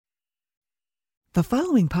The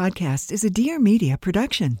following podcast is a Dear Media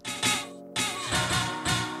production.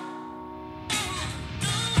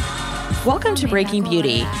 Welcome to Breaking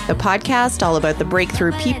Beauty, the podcast all about the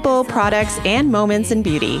breakthrough people, products, and moments in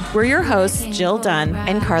beauty. We're your hosts, Jill Dunn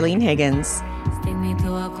and Carlene Higgins.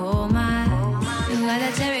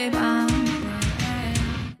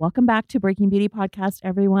 Welcome back to Breaking Beauty podcast,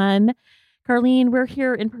 everyone. Carlene, we're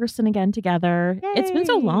here in person again together. Yay. It's been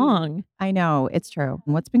so long. I know, it's true.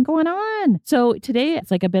 What's been going on? So today it's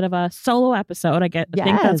like a bit of a solo episode. I think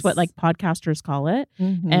that's what like podcasters call it.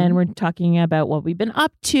 Mm-hmm. And we're talking about what we've been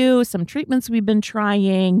up to, some treatments we've been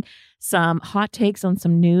trying, some hot takes on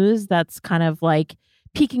some news that's kind of like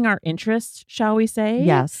piquing our interest, shall we say?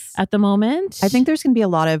 Yes. At the moment. I think there's going to be a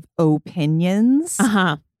lot of opinions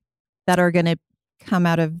that are going to come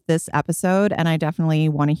out of this episode, and I definitely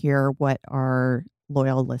want to hear what our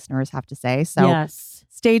loyal listeners have to say. So yes,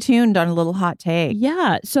 stay tuned on a little hot take.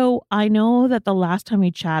 Yeah. So I know that the last time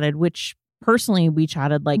we chatted, which personally we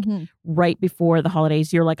chatted like right before the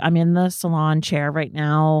holidays, you're like, I'm in the salon chair right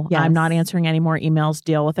now. Yes. I'm not answering any more emails.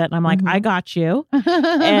 Deal with it. And I'm like, I got you.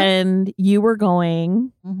 And you were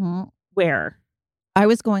going where? I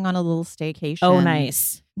was going on a little staycation. Oh,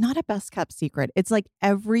 nice. Not a best kept secret. It's like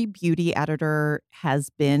every beauty editor has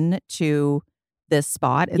been to this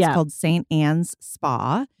spot. It's called St. Anne's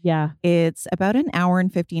Spa. Yeah. It's about an hour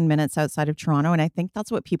and 15 minutes outside of Toronto. And I think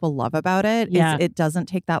that's what people love about it. Yeah. Is it doesn't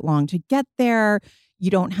take that long to get there. You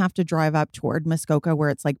don't have to drive up toward Muskoka where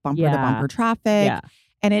it's like bumper to bumper traffic. Yeah.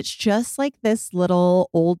 And it's just like this little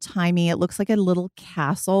old timey, it looks like a little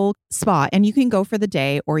castle spot. And you can go for the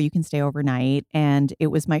day or you can stay overnight. And it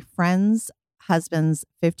was my friend's husband's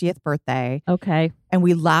 50th birthday. Okay. And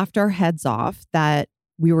we laughed our heads off that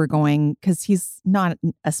we were going because he's not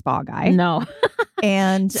a spa guy. No.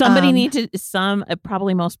 And somebody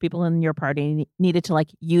probably most people in your party needed to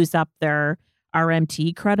like use up their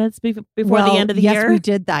RMT credits before the end of the year. Yes, we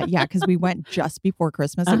did that. Yeah, because we went just before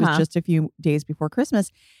Christmas. It was just a few days before Christmas.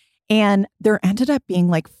 And there ended up being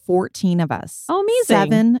like 14 of us. Oh,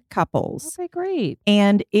 amazing. 7 couples. Okay, great.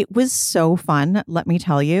 And it was so fun, let me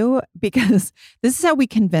tell you, because this is how we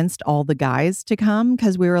convinced all the guys to come.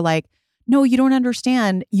 Because we were like, no, you don't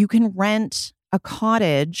understand. You can rent a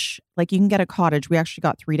cottage. Like you can get a cottage. We actually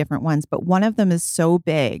got 3 different ones, but one of them is so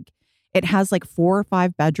big. It has like 4 or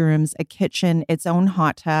 5 bedrooms, a kitchen, its own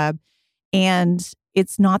hot tub, and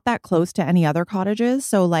it's not that close to any other cottages.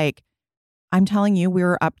 So like, I'm telling you, we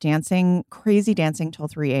were up dancing, crazy dancing till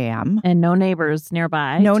 3 a.m. And no neighbors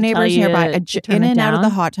nearby. No neighbors nearby. In and out of the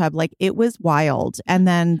hot tub. Like it was wild. And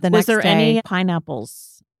then the next day. Was there any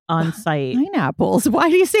pineapples on site? Pineapples? Why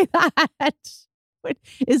do you say that? What,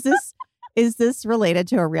 is this related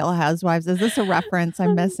to a Real Housewives? Is this a reference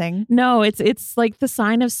I'm missing? No, it's like the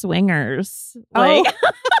sign of swingers. Like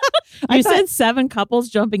you said 7 couples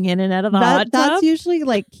jumping in and out of the hot tub. That's usually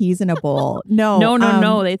like keys in a bowl. No.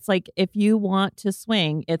 No. It's like if you want to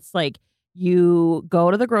swing, it's like you go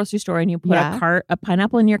to the grocery store and you put a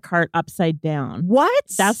pineapple in your cart upside down. What?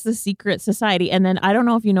 That's the secret society. And then I don't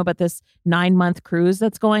know if you know about this 9-month cruise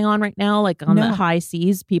that's going on right now, like on the high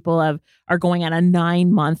seas. People are going on a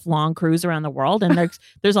 9-month long cruise around the world, and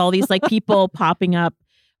there's all these like people popping up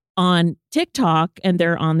on TikTok, and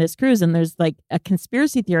they're on this cruise, and there's like a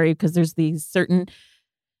conspiracy theory because there's these certain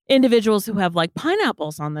individuals who have like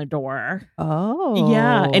pineapples on their door. Oh,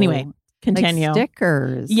 yeah. Anyway. Continue. Like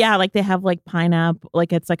stickers. Yeah, like they have like pineapple,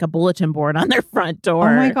 like it's like a bulletin board on their front door.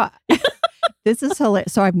 Oh my God. This is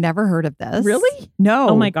hilarious. So I've never heard of this. Really? No.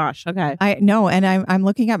 Oh my gosh. Okay. I know. And I'm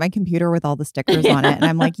looking at my computer with all the stickers on it. And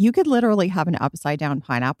I'm like, you could literally have an upside down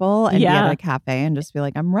pineapple and be at a cafe and just be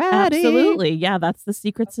like, I'm ready. Absolutely. Yeah. That's the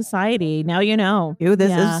secret society. Now you know. Ew,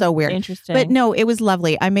 this is so weird. Interesting. But no, it was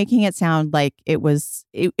lovely. I'm making it sound like it was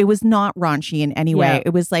not raunchy in any way. Yeah.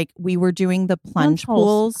 It was like we were doing the plunge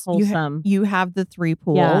pools. Wholesome. You have the 3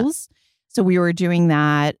 pools. Yeah. So we were doing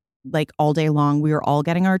that like all day long. We were all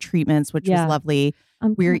getting our treatments, which was lovely.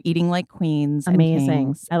 We were eating like queens. Amazing. And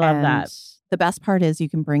kings. I love that. The best part is you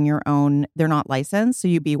can bring your own. They're not licensed, so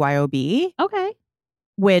you BYOB. Okay.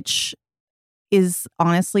 Which is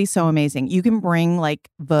honestly so amazing. You can bring like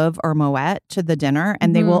Veuve or Moet to the dinner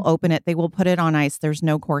and they will open it. They will put it on ice. There's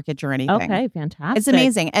no corkage or anything. Okay, fantastic. It's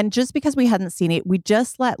amazing. And just because we hadn't seen it, we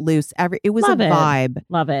just let loose. It was a vibe.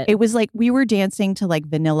 Love it. It was like we were dancing to like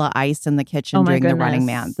Vanilla Ice in the kitchen during The Running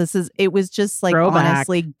Man. It was just like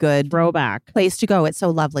honestly good throwback place to go. It's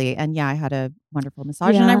so lovely. And yeah, I had a wonderful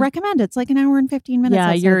massage and I recommend it. It's like an hour and 15 minutes.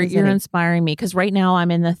 Yeah, you're inspiring me because right now I'm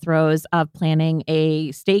in the throes of planning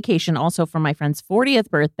a staycation also for my friend's 40th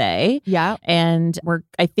birthday. Yeah. And we're,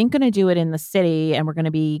 I think, going to do it in the city, and we're going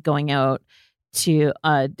to be going out to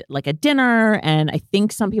like a dinner, and I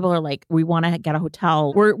think some people are like, we want to get a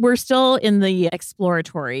hotel. We're still in the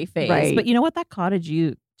exploratory phase, Right. but you know what? That cottage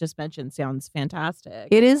you just mentioned sounds fantastic.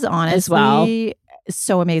 It is honestly as well.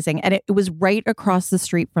 So amazing. And it was right across the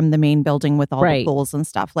street from the main building with all the pools and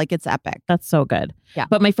stuff. Like, it's epic. That's so good. Yeah.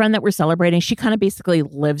 But my friend that we're celebrating, she kind of basically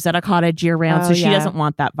lives at a cottage year round. So she doesn't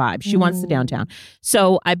want that vibe. She wants the downtown.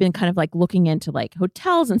 So I've been kind of like looking into like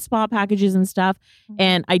hotels and spa packages and stuff.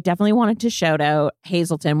 And I definitely wanted to shout out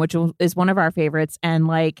Hazelton, which is one of our favorites. And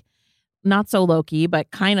like, not so low-key,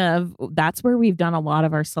 but kind of, that's where we've done a lot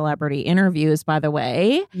of our celebrity interviews, by the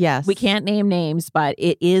way. Yes. We can't name names, but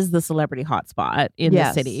it is the celebrity hotspot in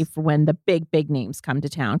the city for when the big names come to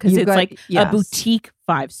town. Because it's like a boutique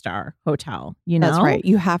 5-star hotel, you know? That's right.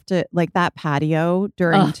 You have to, like, that patio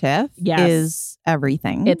during TIFF is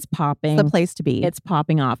everything. It's popping. It's the place to be. It's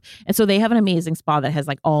popping off. And so they have an amazing spa that has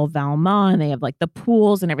like all Valma, and they have like the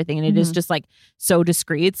pools and everything. And it is just like so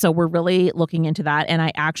discreet. So we're really looking into that. And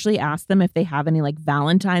I actually asked them if they have any like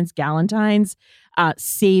Valentine's, Galentine's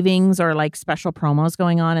savings or like special promos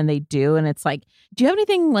going on. And they do. And it's like, do you have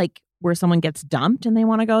anything like where someone gets dumped and they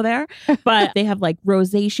want to go there? But they have like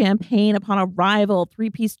rosé champagne upon arrival,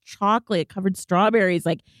 3-piece chocolate covered strawberries.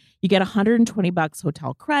 Like, you get $120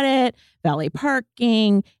 hotel credit, valet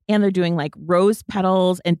parking, and they're doing like rose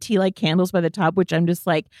petals and tea light candles by the tub, which I'm just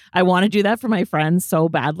like, I want to do that for my friends so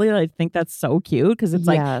badly. I think that's so cute because it's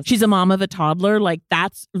like, she's a mom of a toddler. Like,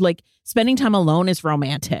 that's like spending time alone is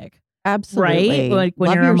romantic. Absolutely. Right? Like when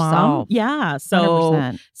Love you're a yourself. mom. Yeah. So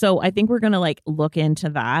 100%. So I think we're going to like look into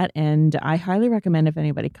that. And I highly recommend if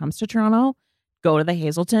anybody comes to Toronto, go to the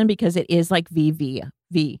Hazelton because it is like VIP.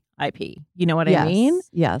 You know what I mean?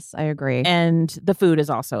 Yes, I agree. And the food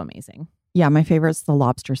is also amazing. Yeah, my favorite's the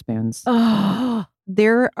lobster spoons. Oh,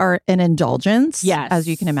 There are an indulgence, yes, as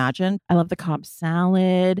you can imagine. I love the Cobb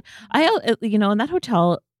salad. In that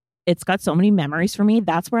hotel, it's got so many memories for me.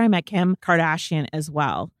 That's where I met Kim Kardashian as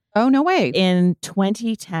well. Oh, no way. In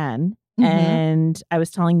 2010. And I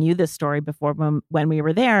was telling you this story before when we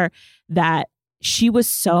were there, that she was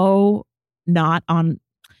so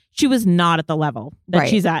she was not at the level that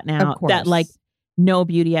she's at now. That like no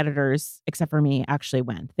beauty editors except for me actually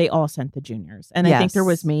went. They all sent the juniors. And I think there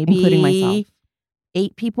was maybe including myself,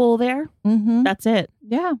 8 people there. That's it.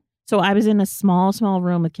 Yeah. So I was in a small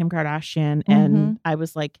room with Kim Kardashian, and I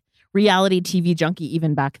was like reality TV junkie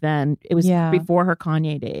even back then. It was before her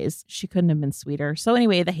Kanye days. She couldn't have been sweeter. So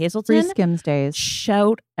anyway, the Hazelton Skims days.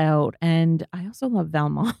 Shout out. And I also love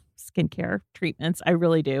Velma skincare treatments. I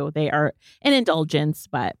really do. They are an indulgence,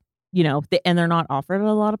 but you know, and they're not offered at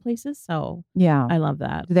a lot of places. So yeah, I love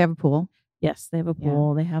that. Do they have a pool? Yes, they have a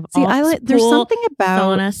pool. They have there's something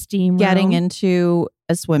about sauna, steam getting room. Into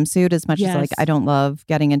a swimsuit as much as like I don't love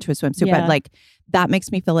getting into a swimsuit, but like that makes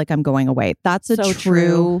me feel like I'm going away. That's a so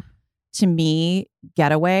true to me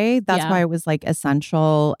getaway. That's why it was like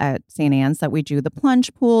essential at St. Anne's that we do the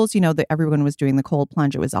plunge pools. You know, that everyone was doing the cold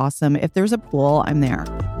plunge. It was awesome. If there's a pool, I'm there.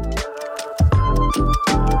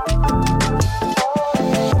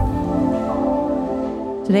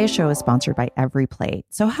 Today's show is sponsored by Every Plate.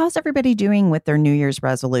 So how's everybody doing with their New Year's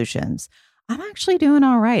resolutions? I'm actually doing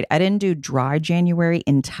all right. I didn't do dry January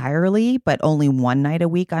entirely, but only one night a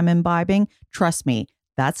week I'm imbibing. Trust me,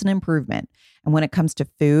 that's an improvement. And when it comes to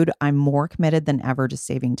food, I'm more committed than ever to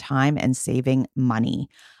saving time and saving money.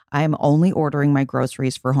 I am only ordering my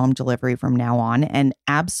groceries for home delivery from now on, and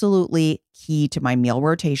absolutely key to my meal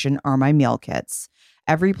rotation are my meal kits.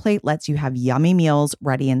 Every Plate lets you have yummy meals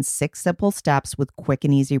ready in 6 simple steps with quick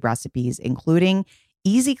and easy recipes, including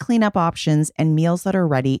easy cleanup options and meals that are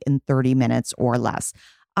ready in 30 minutes or less.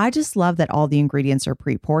 I just love that all the ingredients are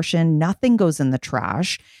pre-portioned, nothing goes in the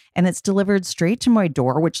trash, and it's delivered straight to my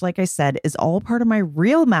door, which, like I said, is all part of my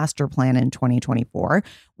real master plan in 2024,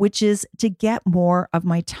 which is to get more of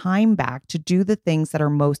my time back to do the things that are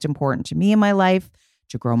most important to me in my life,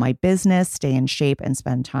 to grow my business, stay in shape, and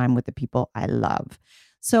spend time with the people I love.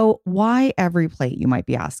 So why Every Plate, you might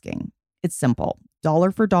be asking? It's simple.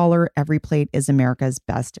 Dollar for dollar, Every Plate is America's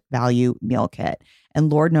best value meal kit.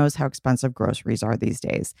 And Lord knows how expensive groceries are these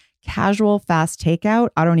days. Casual, fast takeout,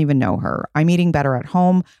 I don't even know her. I'm eating better at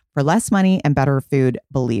home for less money and better food,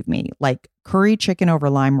 believe me. Like curry chicken over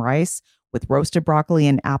lime rice with roasted broccoli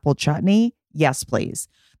and apple chutney. Yes, please.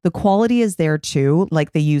 The quality is there too,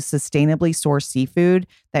 like they use sustainably sourced seafood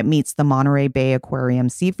that meets the Monterey Bay Aquarium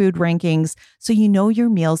seafood rankings, so you know your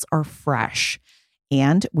meals are fresh.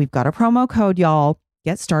 And we've got a promo code, y'all.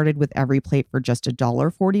 Get started with Every Plate for just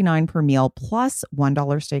 $1.49 per meal plus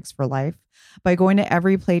 $1 steaks for life. by going to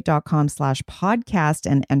everyplate.com/podcast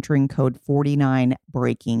and entering code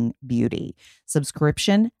 49BreakingBeauty.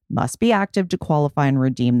 Subscription must be active to qualify and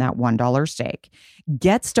redeem that $1 steak.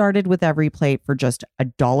 Get started with EveryPlate for just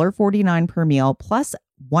 $1.49 per meal plus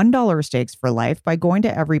 $1 steaks for life by going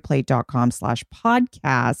to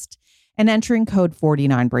everyplate.com/podcast and entering code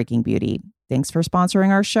 49BreakingBeauty. Thanks for sponsoring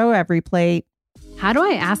our show, EveryPlate. How do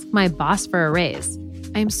I ask my boss for a raise?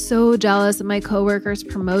 I'm so jealous of my coworker's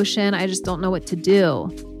promotion. I just don't know what to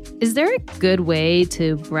do. Is there a good way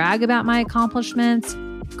to brag about my accomplishments?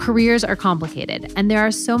 Careers are complicated, and there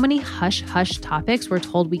are so many hush-hush topics we're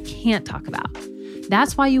told we can't talk about.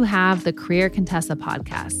 That's why you have the Career Contessa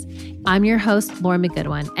podcast. I'm your host, Laura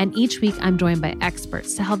McGoodwin, and each week I'm joined by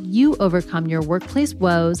experts to help you overcome your workplace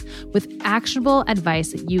woes with actionable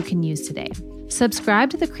advice that you can use today. Subscribe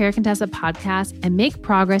to the Career Contessa podcast and make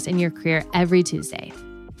progress in your career every Tuesday.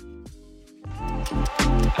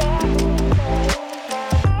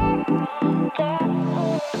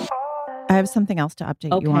 I have something else to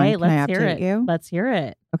update you on. Okay, Can I let's hear update it. you? Let's hear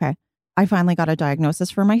it. Okay. I finally got a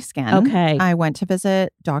diagnosis for my skin. Okay. I went to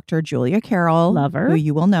visit Dr. Julia Carroll. Love her. Who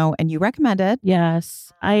you will know and you recommended.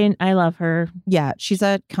 Yes, I love her. Yeah, she's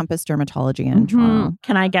at Compass Dermatology in Toronto.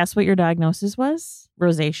 Can I guess what your diagnosis was?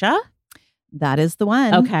 Rosacea? That is the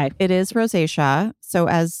one. Okay. It is rosacea. So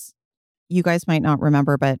as you guys might not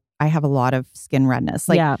remember, but I have a lot of skin redness.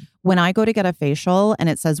 Like when I go to get a facial and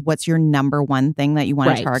it says, what's your number one thing that you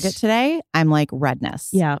want to target today? I'm like redness.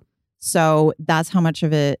 Yeah. So that's how much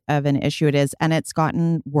of an issue it is. And it's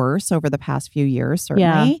gotten worse over the past few years,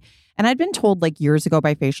 certainly. Yeah. And I'd been told like years ago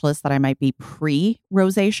by facialists that I might be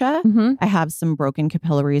pre-rosacea. Mm-hmm. I have some broken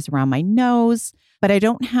capillaries around my nose, but I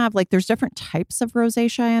don't have like, there's different types of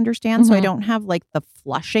rosacea, I understand. So I don't have like the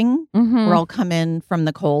flushing where I'll come in from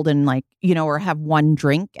the cold and like, or have one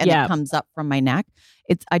drink and it comes up from my neck.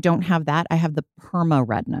 I don't have that. I have the perma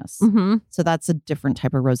redness. So that's a different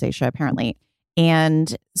type of rosacea apparently.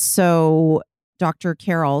 And so Dr.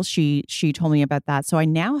 Carroll, she told me about that. So I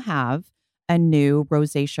now have a new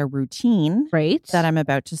rosacea routine that I'm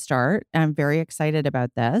about to start. And I'm very excited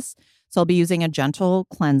about this. So I'll be using a gentle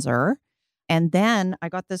cleanser. And then I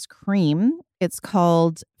got this cream. It's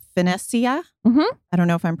called Finecia. I don't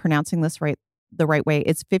know if I'm pronouncing this the right way.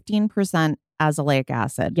 It's 15% azelaic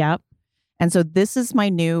acid. Yep. And so this is my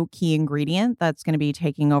new key ingredient that's going to be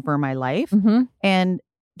taking over my life. And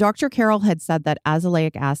Dr. Carroll had said that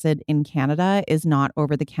azelaic acid in Canada is not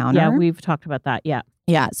over the counter. Yeah, we've talked about that. Yeah.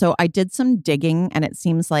 Yeah. So I did some digging and it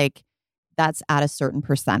seems like that's at a certain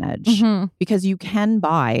percentage because you can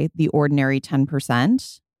buy the ordinary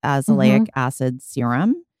 10% azelaic acid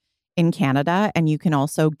serum in Canada. And you can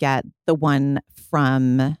also get the one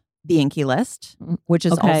from the Inky List, which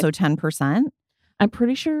is also 10%. I'm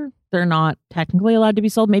pretty sure they're not technically allowed to be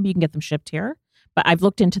sold. Maybe you can get them shipped here. But I've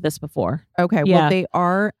looked into this before. Okay. Yeah. Well, they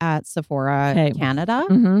are at Sephora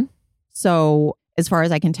Canada. So as far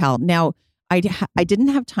as I can tell. Now, I didn't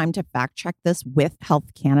have time to fact check this with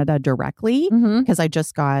Health Canada directly because I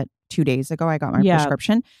just got 2 days ago, I got my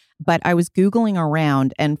prescription. But I was Googling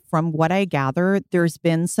around and from what I gather, there's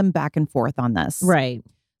been some back and forth on this. Right.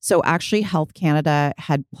 So actually Health Canada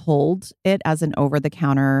had pulled it as an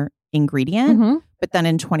over-the-counter ingredient. But then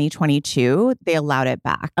in 2022, they allowed it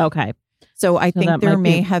back. Okay. So I think there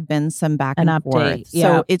may have been some back and forth.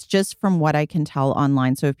 So it's just from what I can tell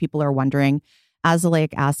online. So if people are wondering,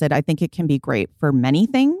 azelaic acid, I think it can be great for many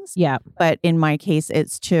things. Yeah. But in my case,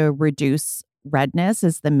 it's to reduce redness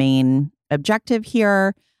is the main objective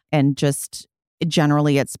here. And just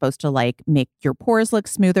generally, it's supposed to like make your pores look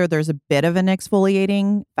smoother. There's a bit of an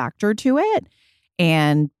exfoliating factor to it.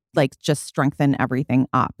 And like just strengthen everything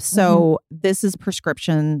up. So this is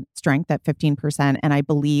prescription strength at 15%. And I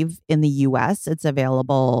believe in the US, it's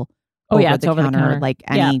available over the counter, like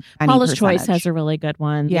any Paula's percentage. Choice has a really good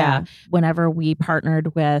one. Yeah. Whenever we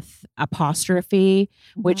partnered with Apostrophe,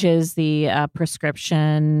 which is the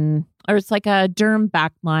prescription, or it's like a derm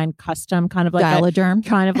backline custom kind of like Dialoderm.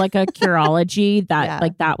 kind of like a Curology that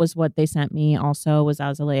like that was what they sent me also was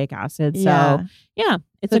azelaic acid. So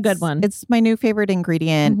it's a good one. It's my new favorite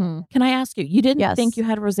ingredient. Can I ask you, you didn't think you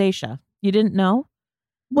had rosacea? You didn't know?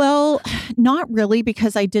 Well, not really,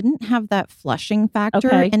 because I didn't have that flushing factor.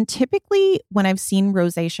 Okay. And typically when I've seen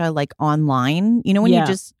rosacea like online, when you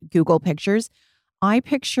just Google pictures, I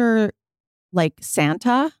picture like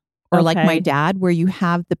Santa or like my dad, where you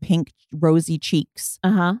have the pink rosy cheeks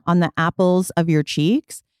on the apples of your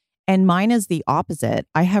cheeks. And mine is the opposite.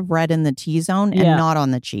 I have red in the T-zone and not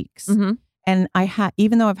on the cheeks. And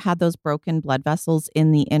even though I've had those broken blood vessels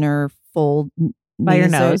in the inner fold, by your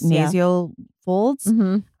nose, nasal folds.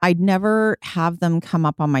 I'd never have them come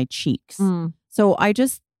up on my cheeks. So I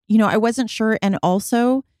just, I wasn't sure. And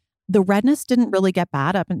also the redness didn't really get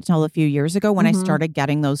bad up until a few years ago when I started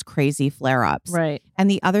getting those crazy flare-ups. Right. And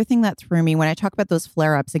the other thing that threw me when I talk about those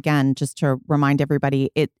flare-ups, again, just to remind everybody,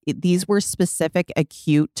 these were specific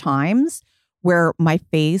acute times where my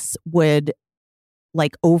face would,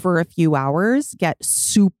 like over a few hours, get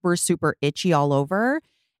super, super itchy all over.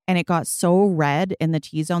 And it got so red in the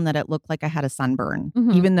T-zone that it looked like I had a sunburn.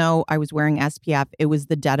 Even though I was wearing SPF, it was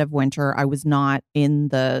the dead of winter. I was not in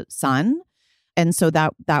the sun. And so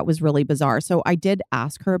that was really bizarre. So I did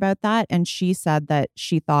ask her about that. And she said that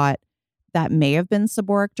she thought that may have been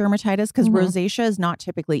seborrheic dermatitis because rosacea is not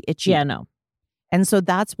typically itchy. Yeah, no. And so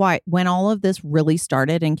that's why when all of this really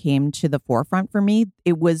started and came to the forefront for me,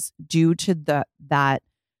 it was due to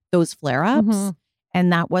those flare-ups.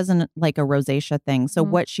 And that wasn't like a rosacea thing. So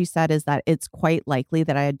what she said is that it's quite likely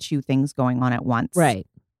that I had two things going on at once. Right.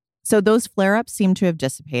 So those flare-ups seem to have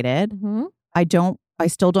dissipated. I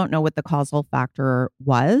still don't know what the causal factor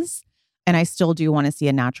was. And I still do want to see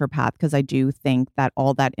a naturopath because I do think that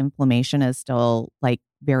all that inflammation is still like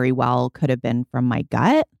very well could have been from my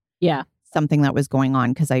gut. Yeah. Something that was going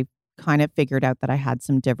on because I kind of figured out that I had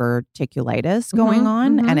some diverticulitis going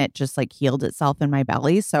on and it just like healed itself in my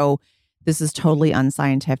belly. So this is totally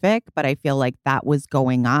unscientific, but I feel like that was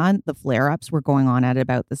going on. The flare-ups were going on at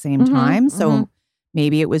about the same time. So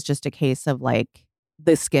maybe it was just a case of like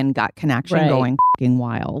the skin gut connection going fucking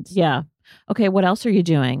wild. Yeah. Okay. What else are you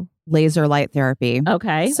doing? Laser light therapy.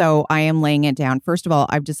 Okay. So I am laying it down. First of all,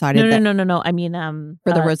 I've decided No. I mean,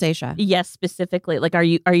 for the rosacea. Yes, specifically. Like, are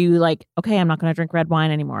you like, okay, I'm not going to drink red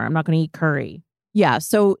wine anymore. I'm not going to eat curry. Yeah.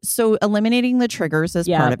 So eliminating the triggers is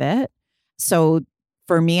part of it. So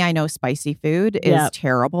for me, I know spicy food is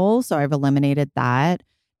terrible. So I've eliminated that.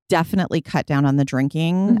 Definitely cut down on the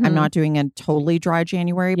drinking. I'm not doing a totally dry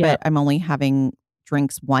January, but I'm only having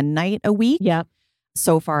drinks one night a week. Yeah.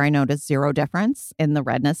 So far, I noticed zero difference in the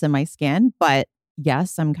redness in my skin. But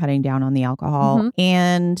yes, I'm cutting down on the alcohol.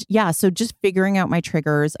 And yeah, so just figuring out my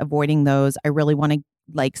triggers, avoiding those. I really want to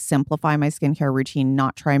like simplify my skincare routine,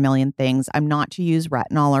 not try a million things. I'm not to use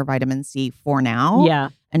retinol or vitamin C for now. Yeah.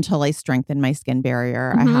 Until I strengthen my skin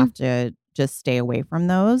barrier. I have to just stay away from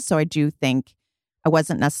those. So I do think I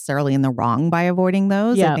wasn't necessarily in the wrong by avoiding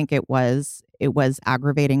those. I think it was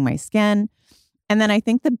aggravating my skin. And then I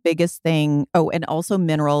think the biggest thing, and also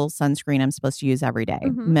mineral sunscreen I'm supposed to use every day.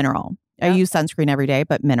 Mineral. I use sunscreen every day,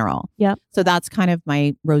 but mineral. Yeah. So that's kind of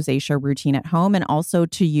my rosacea routine at home, and also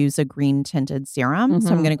to use a green tinted serum.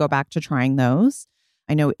 So I'm going to go back to trying those.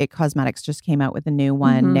 I know It Cosmetics just came out with a new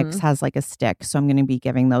one. NYX has like a stick. So I'm going to be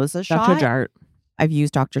giving those a shot. Dr. Jart. I've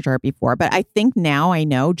used Dr. Jart before, but I think now I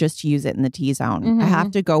know just to use it in the T-zone. I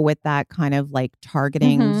have to go with that kind of like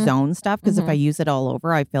targeting zone stuff because if I use it all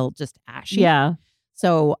over, I feel just ashy. Yeah.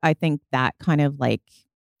 So I think that kind of like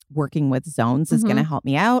working with zones is going to help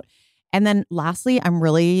me out. And then lastly, I'm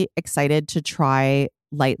really excited to try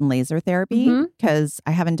light and laser therapy because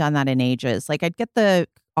I haven't done that in ages. Like I'd get the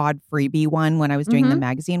odd freebie one when I was doing the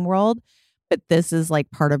magazine world, but this is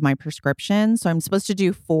like part of my prescription. So I'm supposed to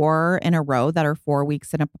do 4 in a row that are 4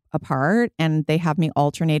 weeks apart. And they have me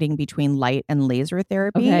alternating between light and laser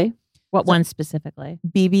therapy. Okay. What one specifically?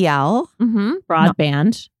 BBL.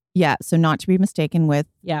 Broadband. Yeah. So not to be mistaken with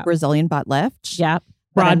Brazilian butt lift. Yeah.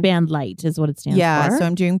 Broadband light is what it stands for. Yeah. So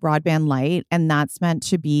I'm doing broadband light, and that's meant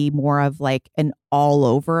to be more of like an all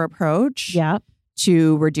over approach. Yeah.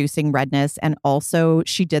 To reducing redness. And also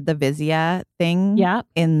she did the Vizia thing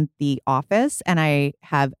in the office, and I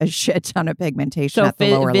have a shit ton of pigmentation at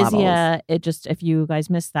the lower levels. Vizia, it just, if you guys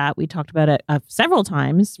missed that, we talked about it several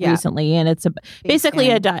times recently, and it's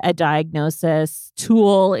basically a diagnosis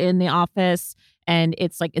tool in the office. And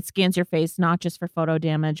it's like, it scans your face, not just for photo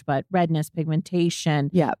damage, but redness,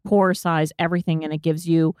 pigmentation, pore size, everything. And it gives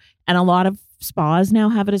you, and a lot of spas now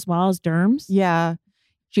have it as well as derms. Yeah.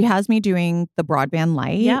 She has me doing the broadband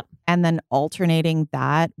light and then alternating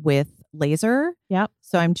that with laser. Yep.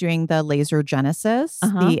 So I'm doing the Laser Genesis,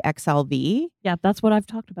 the XLV. Yeah, that's what I've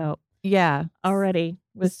talked about. Yeah. Already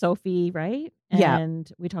with Sophie, right? And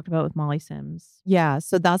we talked about it with Molly Sims. Yeah.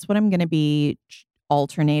 So that's what I'm going to be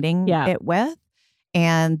alternating it with.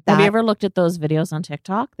 And have you ever looked at those videos on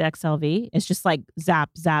TikTok, the XLV? It's just like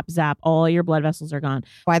zap, zap, zap. All your blood vessels are gone.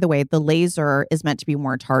 By the way, the laser is meant to be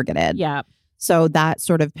more targeted. Yeah. So that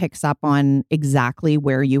sort of picks up on exactly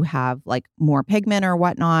where you have like more pigment or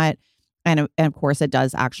whatnot. And of course, it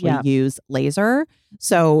does actually use laser.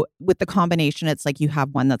 So with the combination, it's like you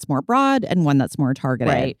have one that's more broad and one that's more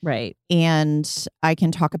targeted. Right. And I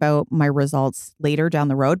can talk about my results later down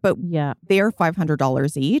the road, but they are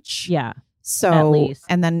 $500 each. Yeah. So, least.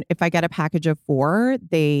 and then if I get a package of 4,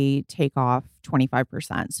 they take off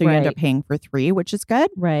 25%. So you end up paying for 3, which is good.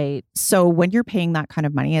 Right. So when you're paying that kind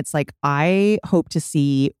of money, it's like, I hope to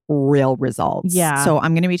see real results. Yeah. So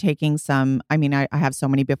I'm going to be taking some, I have so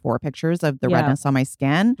many before pictures of the redness on my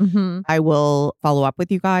skin. Mm-hmm. I will follow up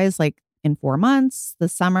with you guys like in 4 months, the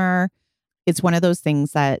summer. It's one of those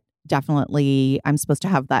things that definitely I'm supposed to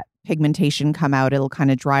have that pigmentation come out. It'll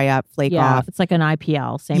kind of dry up, flake off. It's like an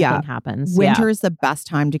IPL. Same thing happens. Winter is the best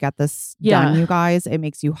time to get this done, you guys. It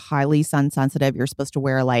makes you highly sun sensitive. You're supposed to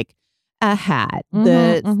wear like a hat,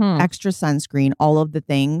 the extra sunscreen, all of the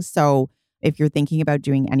things. So if you're thinking about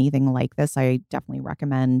doing anything like this, I definitely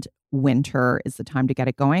recommend winter is the time to get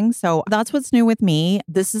it going. So that's what's new with me.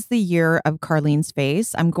 This is the year of Carlene's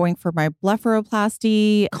face. I'm going for my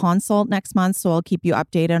blepharoplasty consult next month, so I'll keep you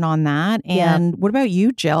updated on that. And what about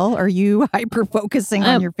you, Jill? Are you hyper focusing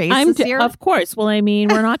on your face this year? Of course. Well, I mean,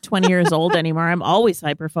 we're not 20 years old anymore. I'm always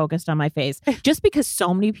hyper focused on my face, just because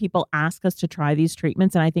so many people ask us to try these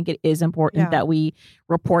treatments, and I think it is important that we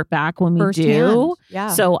report back when we do. Yeah.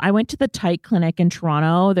 So I went to the Tight Clinic in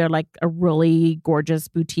Toronto. They're like a really gorgeous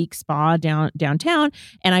boutique spa downtown,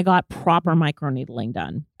 and I got proper microneedling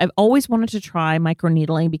done. I've always wanted to try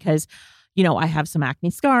microneedling because, you know, I have some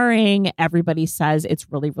acne scarring. Everybody says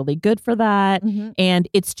it's really, really good for that. And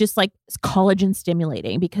it's just like collagen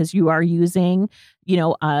stimulating because you are using, you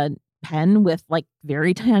know, a pen with like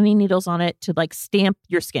very tiny needles on it to like stamp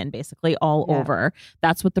your skin basically all over.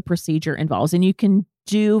 That's what the procedure involves. And you can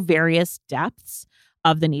do various depths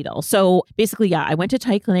of the needle. So basically, I went to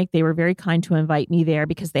Tight Clinic. They were very kind to invite me there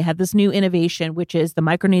because they had this new innovation, which is the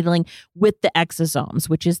microneedling with the exosomes,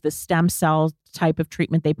 which is the stem cell type of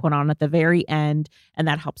treatment they put on at the very end. And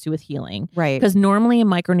that helps you with healing. Right. Because normally in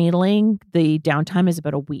microneedling, the downtime is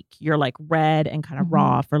about a week. You're like red and kind of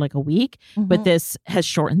raw for like a week. But this has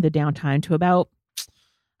shortened the downtime to about,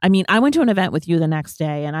 I mean, I went to an event with you the next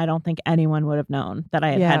day, and I don't think anyone would have known that I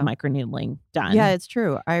had had microneedling done. Yeah, it's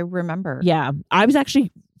true. I remember. Yeah. I was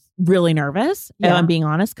actually really nervous, if I'm being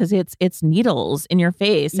honest, because it's needles in your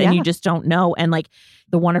face and you just don't know. And like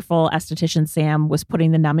the wonderful esthetician Sam was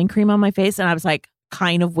putting the numbing cream on my face, and I was like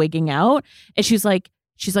kind of wigging out. And she's like,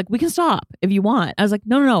 we can stop if you want. I was like,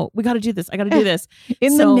 no, we got to do this. I got to do this.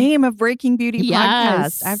 In the name of Breaking Beauty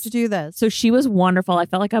podcast, I have to do this. So she was wonderful. I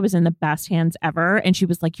felt like I was in the best hands ever. And she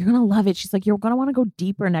was like, you're going to love it. She's like, you're going to want to go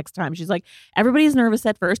deeper next time. She's like, everybody's nervous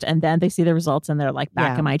at first, and then they see the results and they're like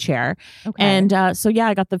back in my chair. Okay. And so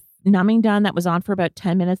I got the numbing done. That was on for about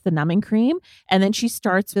 10 minutes, the numbing cream. And then she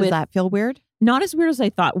starts with... Does that feel weird? Not as weird as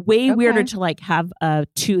I thought. Way weirder to like have a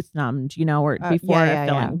tooth numbed, you know, or before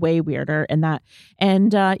filling. Way weirder. And that,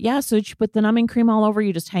 and so she put the numbing cream all over.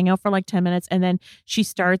 You just hang out for like 10 minutes. And then she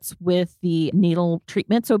starts with the needle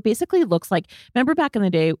treatment. So it basically looks like, remember back in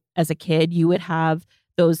the day as a kid, you would have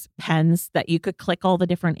those pens that you could click all the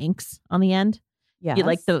different inks on the end. Yeah.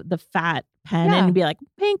 Like the fat pen and it'd be like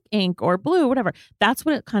pink ink or blue, whatever. That's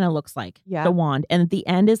what it kind of looks like. Yeah. The wand. And at the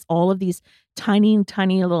end is all of these tiny,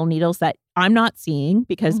 tiny little needles that I'm not seeing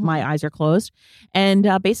because my eyes are closed. And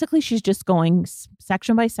basically she's just going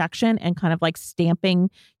section by section and kind of like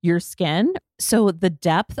stamping your skin. So the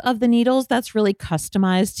depth of the needles, that's really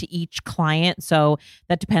customized to each client. So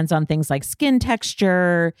that depends on things like skin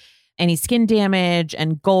texture, any skin damage,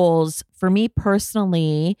 and goals. For me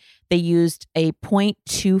personally, they used a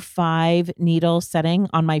 0.25 needle setting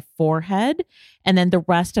on my forehead, and then the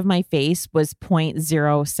rest of my face was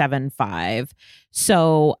 0.075.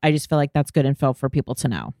 So I just feel like that's good info for people to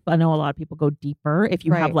know. I know a lot of people go deeper if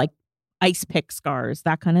you have like ice pick scars,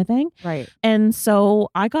 that kind of thing. Right. And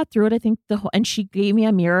so I got through it. I think and she gave me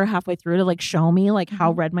a mirror halfway through to like show me like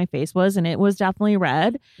how red my face was. And it was definitely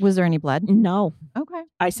red. Was there any blood? No. Okay.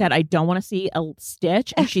 I said, I don't want to see a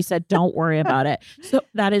stitch. And she said, don't worry about it. So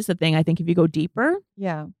that is the thing. I think if you go deeper,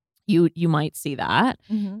 you might see that.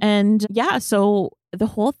 And so the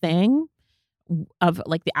whole thing of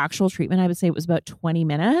like the actual treatment, I would say it was about 20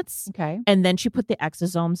 minutes. Okay. And then she put the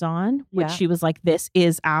exosomes on, which she was like, this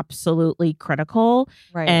is absolutely critical.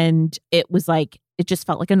 Right. And it was like, it just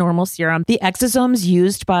felt like a normal serum. The exosomes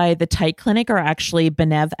used by the Tight Clinic are actually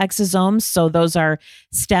Benev exosomes. So those are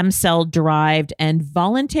stem cell derived and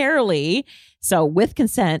voluntarily So with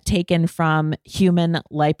consent taken from human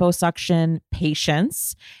liposuction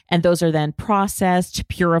patients, and those are then processed,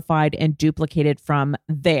 purified, and duplicated from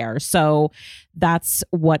there. So that's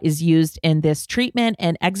what is used in this treatment.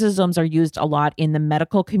 And exosomes are used a lot in the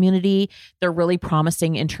medical community. They're really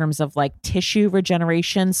promising in terms of like tissue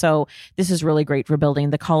regeneration. So this is really great for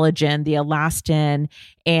building the collagen, the elastin,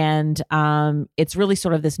 and it's really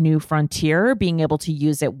sort of this new frontier, being able to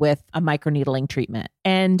use it with a microneedling treatment.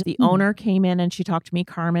 And the owner came in and she talked to me,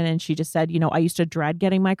 Carmen, and she just said, I used to dread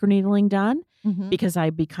getting microneedling done because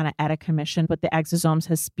I'd be kind of at a commission, but the exosomes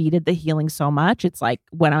has speeded the healing so much. It's like,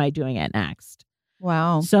 when am I doing it next?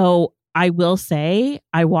 Wow. So I will say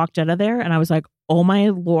I walked out of there and I was like, oh my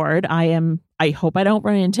Lord, I hope I don't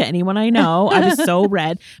run into anyone I know. I was so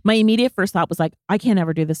red. My immediate first thought was like, I can't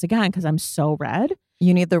ever do this again because I'm so red.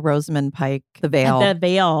 You need the Rosamund Pike, the veil. The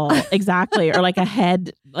veil, exactly. Or like a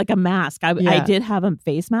head, like a mask. I did have a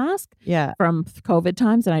face mask from COVID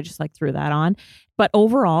times and I just like threw that on. But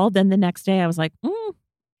overall, then the next day I was like,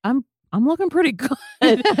 I'm looking pretty good,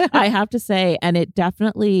 I have to say. And it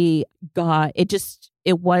definitely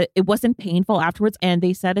it wasn't painful afterwards. And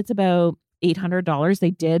they said it's about $800. They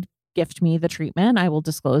did gift me the treatment. I will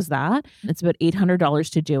disclose that. It's about $800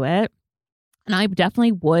 to do it. And I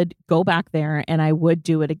definitely would go back there and I would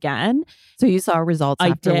do it again. So you saw results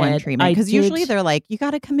after one treatment? Because usually they're like, you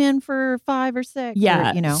got to come in for 5 or 6.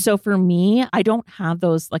 Yeah. Or, So for me, I don't have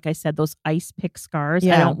those, like I said, those ice pick scars.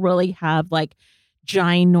 I don't really have like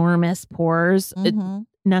ginormous pores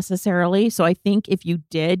necessarily. So I think if you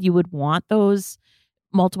did, you would want those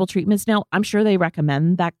multiple treatments. Now, I'm sure they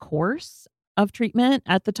recommend that course of treatment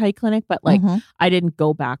at the Tight Clinic, but like I didn't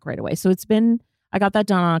go back right away. So I got that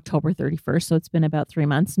done on October 31st. So it's been about 3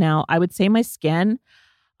 months now. I would say my skin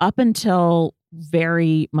up until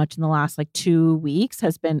very much in the last like 2 weeks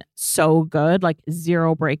has been so good, like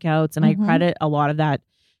 0 breakouts. And I credit a lot of that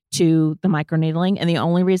to the microneedling. And the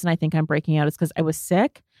only reason I think I'm breaking out is because I was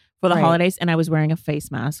sick for the holidays and I was wearing a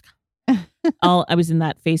face mask. I was in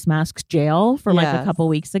that face mask jail for like a couple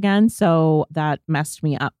weeks again. So that messed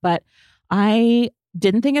me up. But I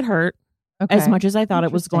didn't think it hurt as much as I thought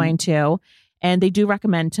it was going to. And they do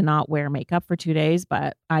recommend to not wear makeup for 2 days,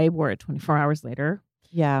 but I wore it 24 hours later.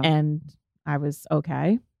 Yeah. And I was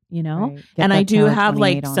okay, Right. And I do have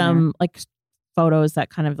like some like photos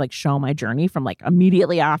that kind of like show my journey from like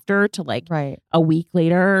immediately after to like a week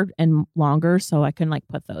later and longer. So I can like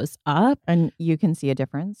put those up. And you can see a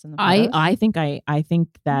difference in the photos? I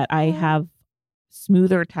think that I have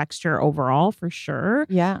smoother texture overall for sure.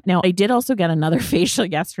 Yeah. Now I did also get another facial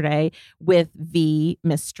yesterday with V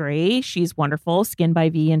Mystery. She's wonderful. Skin by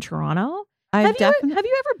V in Toronto. Have you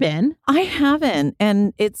ever been? I haven't.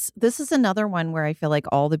 And this is another one where I feel like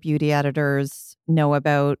all the beauty editors know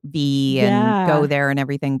about V and go there and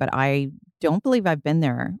everything, but I don't believe I've been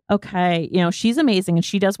there. Okay. She's amazing. And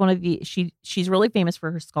she does she's really famous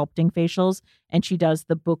for her sculpting facials, and she does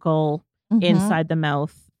the buccal inside the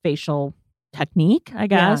mouth facial technique, I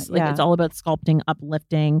guess. It's all about sculpting,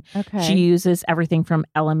 uplifting. Okay. She uses everything from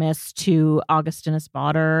Elemis to Augustinus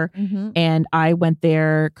Bader. And I went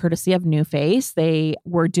there courtesy of New Face. They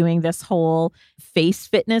were doing this whole face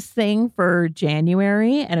fitness thing for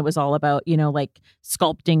January. And it was all about, like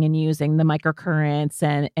sculpting and using the microcurrents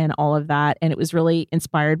and all of that. And it was really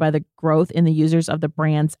inspired by the growth in the users of the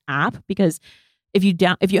brand's app, because if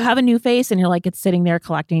you have a New Face and you're like, it's sitting there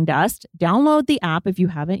collecting dust, download the app if you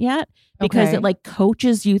haven't yet, because it like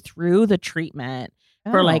coaches you through the treatment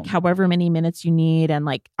for like however many minutes you need. And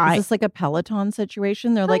like, is this like a Peloton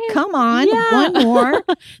situation? They're like, come on, one more.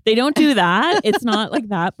 They don't do that. It's not like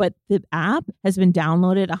that. But the app has been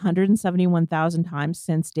downloaded 171,000 times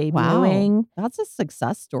since debuting. Wow. That's a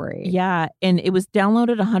success story. Yeah. And it was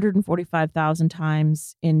downloaded 145,000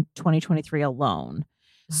 times in 2023 alone.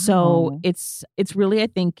 So it's really, I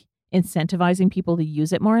think, incentivizing people to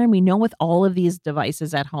use it more. And we know with all of these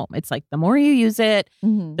devices at home, it's like the more you use it,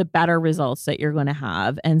 the better results that you're going to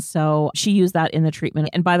have. And so she used that in the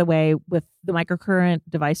treatment. And by the way, with the microcurrent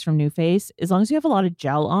device from New Face, as long as you have a lot of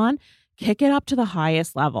gel on, kick it up to the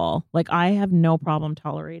highest level. Like I have no problem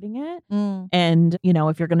tolerating it. And,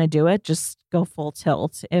 if you're going to do it, just go full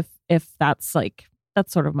tilt. If that's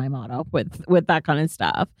sort of my motto with that kind of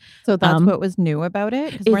stuff. So that's what was new about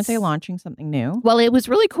it? Because weren't they launching something new? Well, it was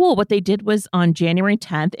really cool. What they did was on January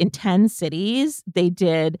 10th in 10 cities, they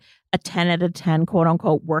did a 10 out of 10 quote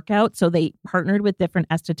unquote workout. So they partnered with different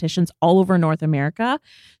estheticians all over North America.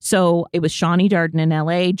 So it was Shawnee Darden in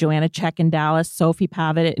LA, Joanna Check in Dallas, Sophie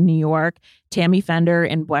Pavitt in New York, Tammy Fender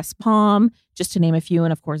in West Palm, just to name a few.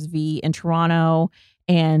 And of course, V in Toronto.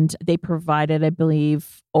 And they provided, I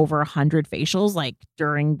believe, over 100 facials like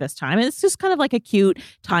during this time. And it's just kind of like a cute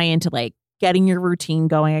tie into like getting your routine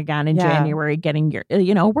going again in January, getting your,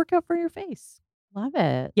 workout for your face. Love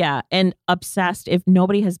it. Yeah. And obsessed. If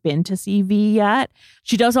nobody has been to CV yet,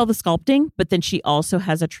 she does all the sculpting, but then she also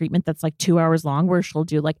has a treatment that's like 2 hours long where she'll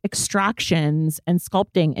do like extractions and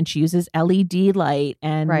sculpting, and she uses LED light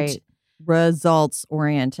and results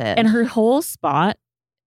oriented. And her whole spot,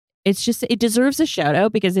 it deserves a shout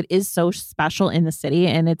out because it is so special in the city.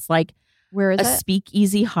 And it's like where is a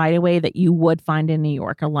speakeasy hideaway that you would find in New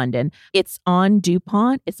York or London. It's on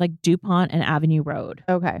DuPont. It's like DuPont and Avenue Road.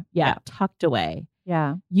 Okay. Yeah. Tucked away.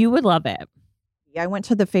 Yeah. You would love it. Yeah, I went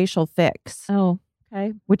to the Facial Fix. Oh,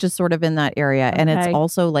 okay. Which is sort of in that area. Okay. And it's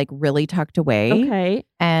also like really tucked away. Okay.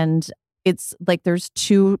 And it's like there's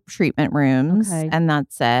 2 treatment rooms and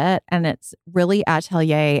that's it. And it's really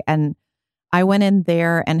atelier. And I went in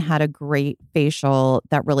there and had a great facial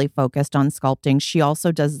that really focused on sculpting. She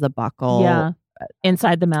also does the buckle. Yeah.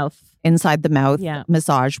 Inside the mouth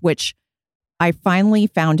massage, which I finally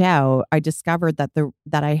found out. I discovered that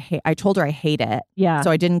I told her I hate it. Yeah.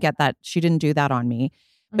 So I didn't get that. She didn't do that on me.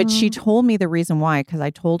 But she told me the reason why, because I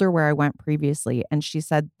told her where I went previously. And she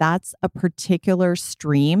said, that's a particular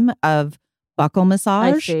stream of buckle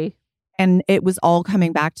massage. I see. And it was all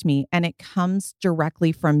coming back to me. And it comes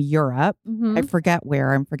directly from Europe. I forget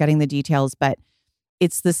where. I'm forgetting the details. But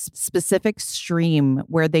it's this specific stream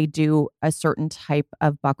where they do a certain type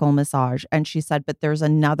of buckle massage. And she said, but there's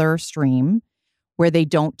another stream where they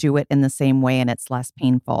don't do it in the same way and it's less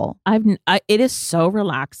painful. It is so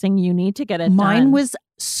relaxing. You need to get it Mine done. was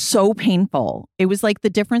so painful. It was like the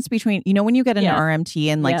difference between, when you get an RMT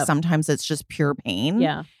and like sometimes it's just pure pain.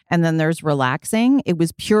 Yeah. And then there's relaxing. It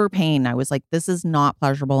was pure pain. I was like, this is not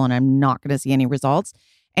pleasurable and I'm not going to see any results.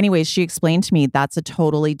 Anyways, she explained to me that's a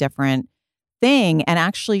totally different thing. And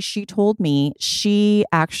actually, she told me she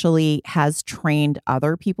actually has trained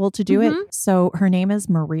other people to do it. So her name is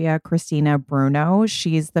Maria Christina Bruno.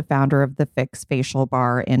 She's the founder of the Fix Facial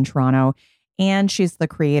Bar in Toronto. And she's the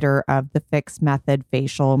creator of the Fix Method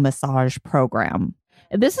Facial Massage Program.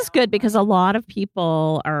 This is good because a lot of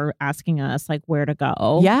people are asking us like where to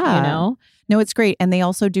go. Yeah. No, it's great. And they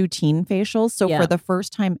also do teen facials. So for the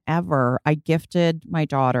first time ever, I gifted my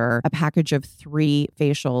daughter a package of 3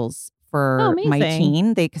 facials for my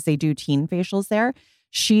teen. Because they do teen facials there.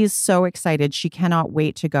 She's so excited. She cannot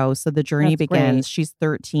wait to go. So the journey begins. Great. She's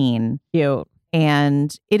 13. Cute.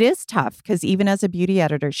 And it is tough because even as a beauty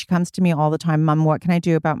editor, she comes to me all the time, Mom, what can I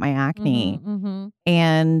do about my acne?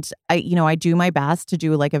 And I do my best to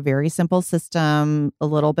do like a very simple system, a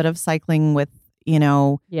little bit of cycling with,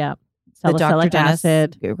 the Dr.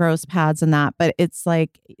 Dennis gross pads and that. But it's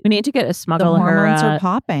like we need to get the hormones are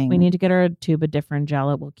popping. We need to get her a tube of different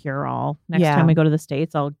gel. It will cure all. Next time we go to the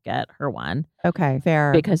States, I'll get her one. Okay,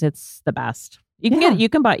 fair. Because it's the best. You can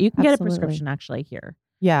get a prescription actually here.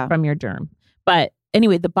 Yeah. From your derm. But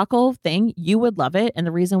anyway, the buckle thing, you would love it. And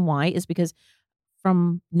the reason why is because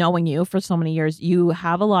from knowing you for so many years, you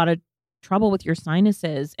have a lot of trouble with your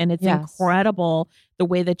sinuses. And it's incredible the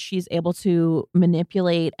way that she's able to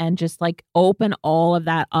manipulate and just like open all of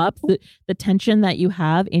that up. The tension that you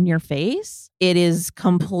have in your face, it is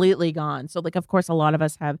completely gone. So like, of course, a lot of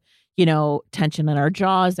us have, tension in our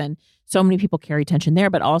jaws and so many people carry tension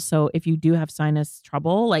there. But also if you do have sinus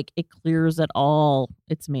trouble, like it clears it all.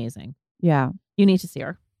 It's amazing. Yeah. You need to see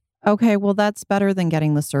her. Okay. Well, that's better than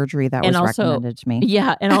getting the surgery that was recommended to me.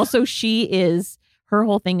 Yeah. And also her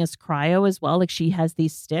whole thing is cryo as well. Like she has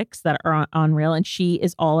these sticks that are unreal and she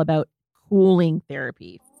is all about cooling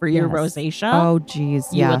therapy for your rosacea. Oh,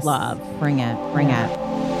 geez. You would love. Bring it. Bring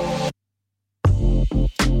it.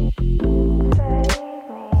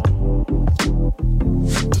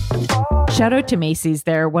 Shout out to Macy's.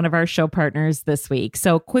 They're one of our show partners this week.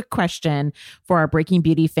 So quick question for our Breaking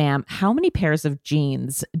Beauty fam. How many pairs of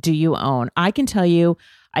jeans do you own? I can tell you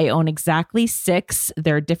I own exactly 6.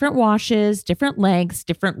 They're different washes, different lengths,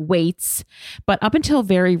 different weights. But up until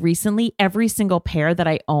very recently, every single pair that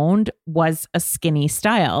I owned was a skinny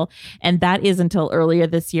style. And that is until earlier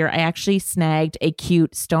this year. I actually snagged a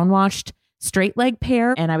cute stonewashed straight leg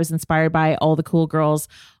pair. And I was inspired by all the cool girls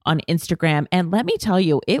on Instagram. And let me tell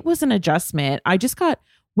you, it was an adjustment. I just got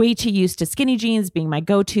way too used to skinny jeans being my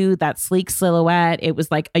go-to, that sleek silhouette. It was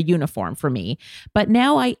like a uniform for me. But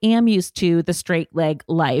now I am used to the straight leg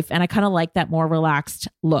life and I kind of like that more relaxed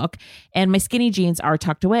look. And my skinny jeans are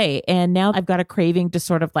tucked away. And now I've got a craving to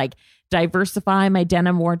sort of like diversify my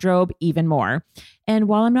denim wardrobe even more. And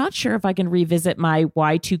while I'm not sure if I can revisit my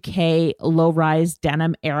Y2K low-rise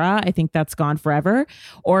denim era, I think that's gone forever,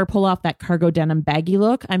 or pull off that cargo denim baggy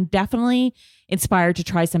look, I'm definitely inspired to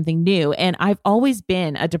try something new. And I've always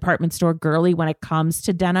been a department store girly when it comes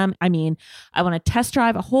to denim. I mean, I want to test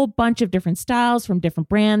drive a whole bunch of different styles from different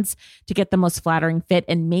brands to get the most flattering fit.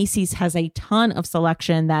 And Macy's has a ton of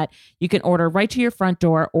selection that you can order right to your front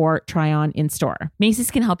door or try on in store.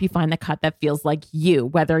 Macy's can help you find the cut that feels like you,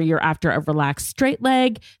 whether you're after a relaxed straight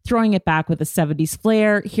leg, throwing it back with a 70s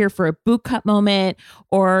flair, here for a boot cut moment,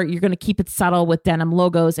 or you're going to keep it subtle with denim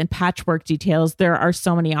logos and patchwork details. There are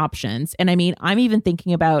so many options. And I mean, I'm even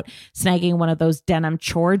thinking about snagging one of those denim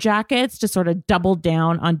chore jackets to sort of double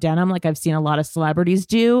down on denim like I've seen a lot of celebrities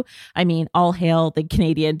do. I mean, all hail the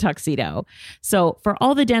Canadian tuxedo. So for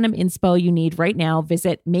all the denim inspo you need right now,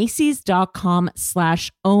 visit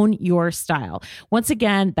Macys.com/ownyourstyle. Once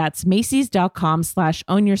again, that's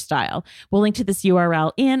Macys.com/ownyourstyle. We'll link to this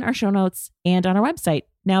URL in our show notes and on our website.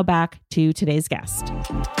 Now back to today's guest.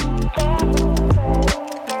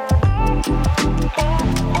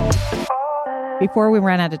 Before we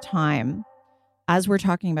run out of time, as we're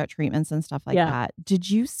talking about treatments and stuff like that, did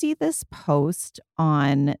you see this post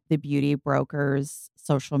on the Beauty Broker's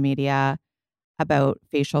social media about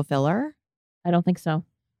facial filler? I don't think so.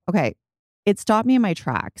 Okay. It stopped me in my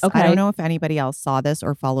tracks. Okay. I don't know if anybody else saw this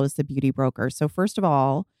or follows the Beauty Broker. So first of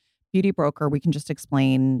all, Beauty Broker, we can just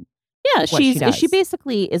explain. Yeah, she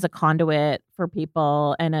basically is a conduit for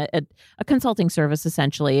people and a consulting service,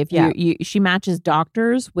 essentially. If she matches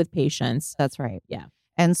doctors with patients. That's right. Yeah.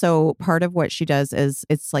 And so part of what she does is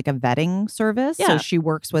it's like a vetting service. Yeah. So she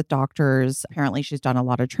works with doctors. Apparently she's done a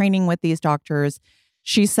lot of training with these doctors.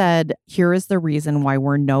 She said, here is the reason why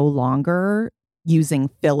we're no longer using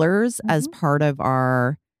fillers as part of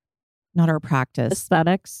not our practice.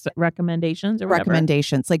 Aesthetics recommendations or whatever.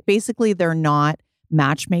 Recommendations. Like basically they're not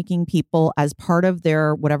matchmaking people as part of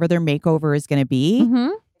their whatever their makeover is going to be.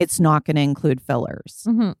 It's not going to include fillers.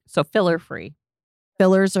 So filler free.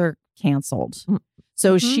 Fillers are canceled.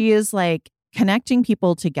 So she is like connecting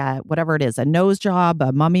people to get whatever it is, a nose job,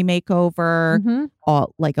 a mummy makeover,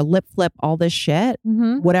 all, like a lip flip, all this shit.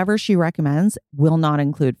 Whatever she recommends will not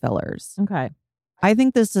include fillers. Okay. I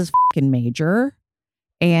think this is fucking major.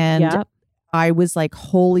 And I was like,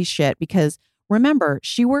 holy shit, because remember,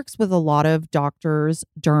 she works with a lot of doctors,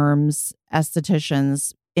 derms,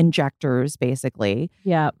 estheticians, injectors, basically.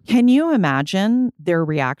 Yeah. Can you imagine their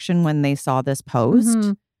reaction when they saw this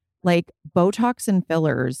post? Like Botox and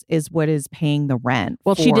fillers is what is paying the rent.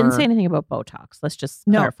 Well, she didn't say anything about Botox. Let's just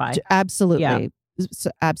clarify. Absolutely. Yeah.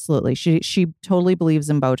 So, absolutely. She totally believes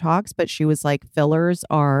in Botox, but she was like, fillers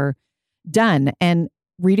are done. And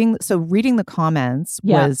reading the comments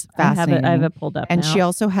was fascinating. I have it pulled up and now. She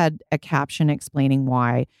also had a caption explaining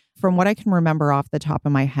why. From what I can remember off the top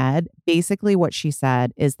of my head, basically what she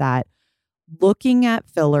said is that looking at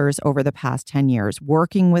fillers over the past 10 years,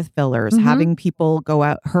 working with fillers, having people go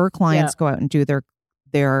out, her clients go out and do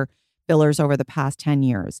their fillers over the past 10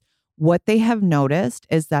 years, what they have noticed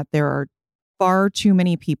is that there are far too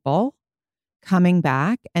many people coming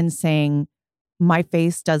back and saying, my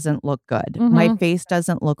face doesn't look good. My face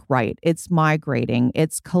doesn't look right. It's migrating.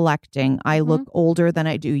 It's collecting. I look older than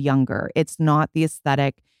I do younger. It's not the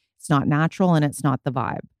aesthetic. It's not natural, and it's not the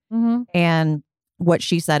vibe. And what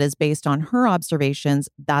she said is based on her observations,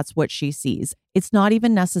 that's what she sees. It's not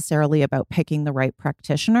even necessarily about picking the right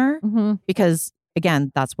practitioner because,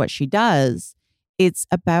 again, that's what she does. It's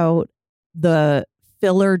about the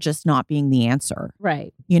filler just not being the answer.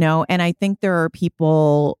 Right. You know, and I think there are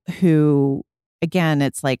people who, again,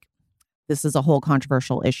 it's like, this is a whole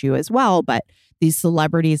controversial issue as well, but these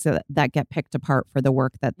celebrities that get picked apart for the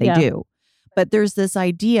work that they do. But there's this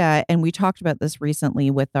idea, and we talked about this recently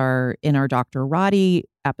in our Dr. Roddy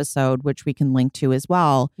episode, which we can link to as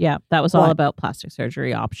well. Yeah, that was all about plastic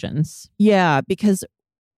surgery options. Yeah, because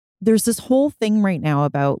there's this whole thing right now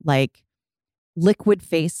about like liquid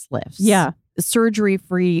facelifts. Yeah.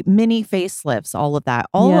 Surgery-free mini facelifts, all of that.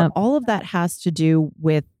 All of that has to do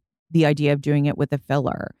with the idea of doing it with a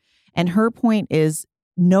filler. And her point is,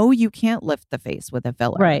 no, you can't lift the face with a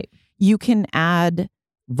filler. Right. You can add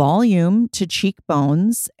volume to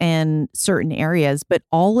cheekbones and certain areas, but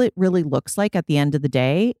all it really looks like at the end of the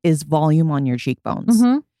day is volume on your cheekbones.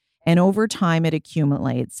 And over time it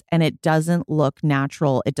accumulates and it doesn't look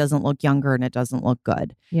natural. It doesn't look younger and it doesn't look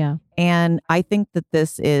good. Yeah. And I think that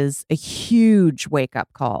this is a huge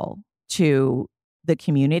wake-up call to the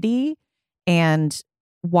community. And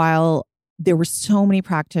while there were so many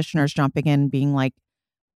practitioners jumping in being like,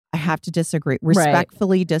 I have to disagree,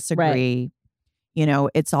 respectfully disagree. You know,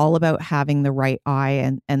 it's all about having the right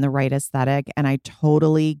eye and the right aesthetic. And I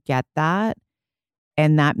totally get that.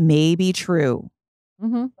 And that may be true.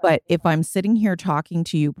 Mm-hmm. But if I'm sitting here talking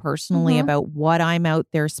to you personally Mhm. about what I'm out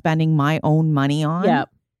there spending my own money on, Yeah.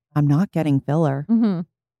 I'm not getting filler. Mm-hmm.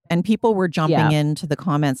 And people were jumping Yeah. into the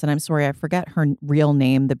comments, and I'm sorry, I forget her real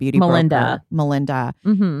name, the beauty Melinda. broker, Melinda,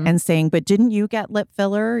 Mm-hmm. and saying, but didn't you get lip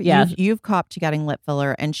filler? Yeah. You've copped to getting lip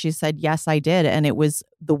filler. And she said, yes, I did. And it was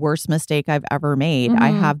the worst mistake I've ever made.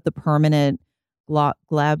 I Mhm. have the permanent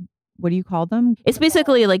gleb. What do you call them? It's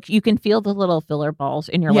basically like you can feel the little filler balls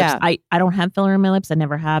in your Yeah. lips. I don't have filler in my lips. I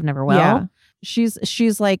never have, never will. Yeah.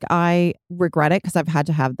 She's like, I regret it because I've had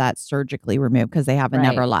to have that surgically removed because they haven't Right.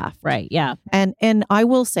 never left. Right. Yeah. And I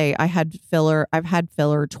will say I've had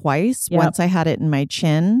filler twice. Yep. Once I had it in my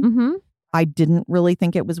chin. Mm-hmm. I didn't really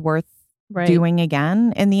think it was worth Right. doing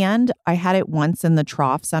again. In the end, I had it once in the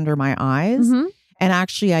troughs under my eyes. Mm-hmm. And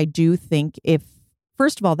actually, I do think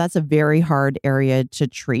first of all, that's a very hard area to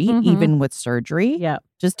treat, Mhm. even with surgery. Yeah.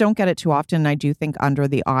 Just don't get it too often. I do think under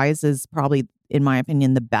the eyes is probably, in my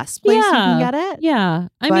opinion, the best place you can get it. Yeah.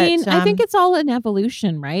 I But, mean, I think it's all an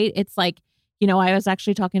evolution, right? It's like, you know, I was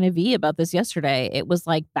actually talking to V about this yesterday. It was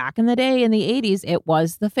like back in the day in the 80s, it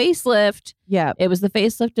was the facelift. Yeah. It was the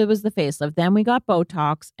facelift. It was the facelift. Then we got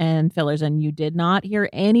Botox and fillers, and you did not hear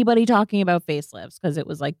anybody talking about facelifts because it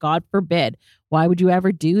was like, God forbid, why would you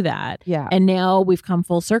ever do that? Yeah. And now we've come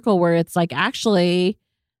full circle where it's like, actually,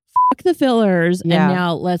 fuck the fillers. Yeah. And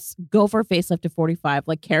now let's go for a facelift to 45,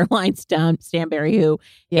 like Caroline Stanberry, who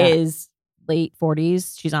Yeah. is late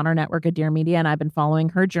 40s. She's on our network at Dear Media, and I've been following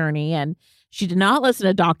her journey. And she did not listen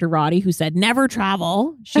to Dr. Roddy, who said never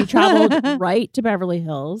travel. She traveled right to Beverly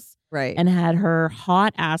Hills Right. and had her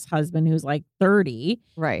hot ass husband, who's like 30,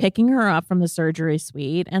 right. picking her up from the surgery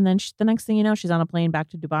suite. And then the next thing you know, she's on a plane back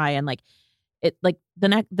to Dubai. And like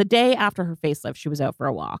the day after her facelift, she was out for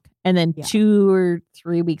a walk. And then 2 or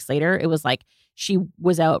 3 weeks later, it was like she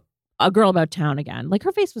was out, a girl about town again. Like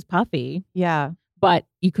her face was puffy, Yeah. but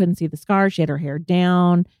you couldn't see the scars. She had her hair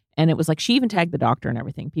down. And it was like she even tagged the doctor and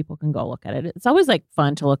everything. People can go look at it. It's always like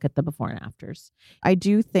fun to look at the before and afters. I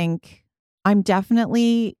do think I'm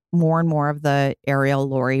definitely more and more of the Ariel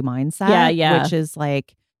Laurie mindset. Yeah. Which is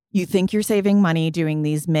like, you think you're saving money doing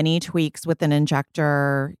these mini tweaks with an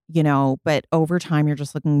injector, you know, but over time you're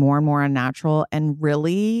just looking more and more unnatural. And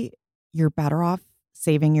really, you're better off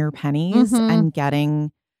saving your pennies Mhm.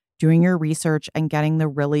 and doing your research and getting the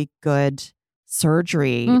really good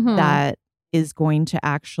surgery Mhm. that is going to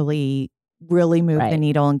actually really move the Right.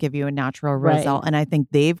 needle and give you a natural Right. result. And I think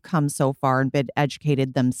they've come so far and been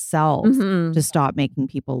educated themselves Mhm. to stop making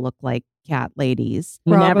people look like cat ladies.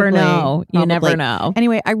 You never Probably. know. You never Probably. know.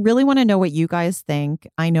 Anyway, I really want to know what you guys think.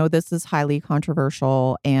 I know this is highly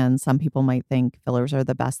controversial and some people might think fillers are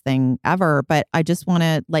the best thing ever, but I just want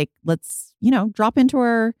to let's, drop into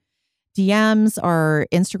our DMs, our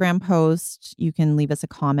Instagram post. You can leave us a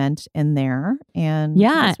comment in there. And tell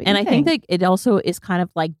Yeah. us what And you I think that it also is kind of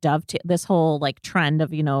like dovetail this whole like trend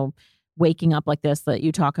of, waking up like this that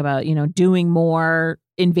you talk about, doing more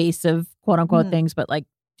invasive quote unquote things, but like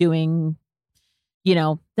doing,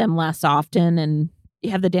 them less often and you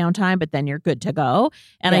have the downtime, but then you're good to go.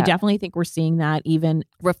 And I Yeah. definitely think we're seeing that even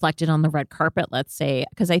reflected on the red carpet, let's say,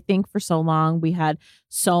 because I think for so long we had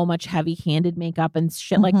so much heavy handed makeup and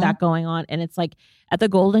shit like that going on. And it's like at the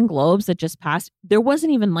Golden Globes that just passed, there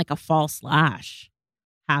wasn't even like a false lash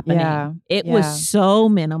happening. Yeah. It Yeah. was so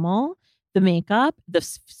minimal. The makeup, the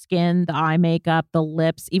skin, the eye makeup, the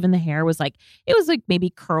lips, even the hair was like, it was like maybe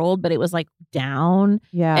curled, but it was like down.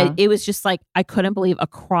 Yeah. It was just like, I couldn't believe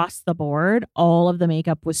across the board, all of the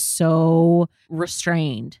makeup was so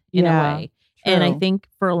restrained in a way. And I True. think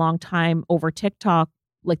for a long time over TikTok,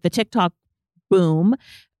 like the TikTok boom,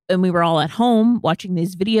 and we were all at home watching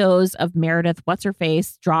these videos of Meredith, what's her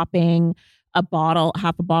face, dropping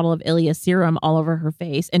half a bottle of Ilia serum all over her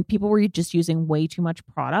face. And people were just using way too much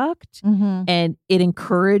product. And it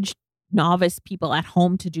encouraged novice people at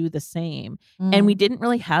home to do the same. And we didn't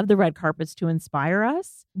really have the red carpets to inspire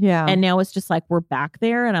us. Yeah. And now it's just like we're back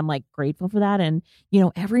there. And I'm like grateful for that. And,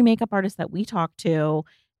 every makeup artist that we talk to,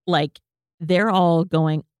 like they're all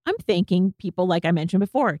going, I'm thanking people like I mentioned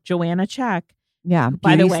before, Joanna Check. Yeah.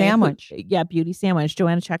 By the Beauty way, sandwich. Beauty Sandwich.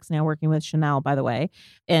 Joanna Check's now working with Chanel, by the way.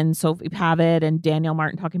 And Sophie Pavitt and Danielle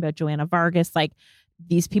Martin talking about Joanna Vargas. Like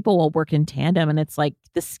these people will work in tandem. And it's like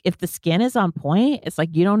this, if the skin is on point, it's like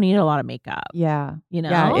you don't need a lot of makeup. Yeah. You know?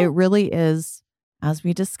 Yeah. It really is. As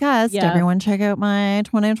we discussed, Yeah. everyone check out my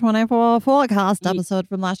 2024 forecast Ye- episode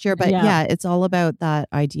from last year. But Yeah. yeah, it's all about that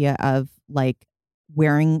idea of like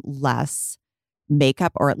wearing less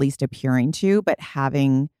makeup or at least appearing to, but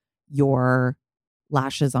having your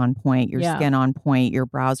lashes on point, your skin on point, your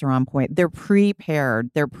brows are on point. They're prepared.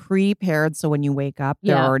 So when you wake up,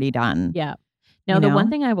 they're already done. Yeah. Now, the one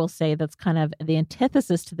thing I will say that's kind of the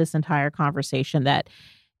antithesis to this entire conversation that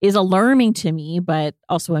is alarming to me, but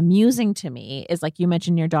also amusing to me is like you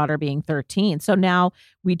mentioned your daughter being 13. So now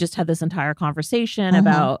we just had this entire conversation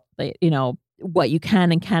about, what you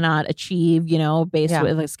can and cannot achieve, based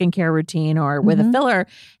with a skincare routine or with a filler.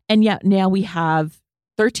 And yet now we have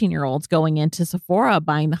 13-year-olds going into Sephora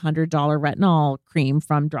buying the $100 retinol cream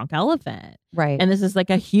from Drunk Elephant. Right. And this is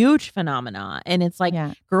like a huge phenomenon. And it's like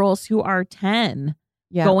girls who are 10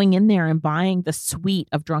 going in there and buying the suite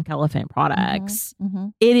of Drunk Elephant products.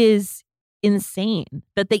 It is insane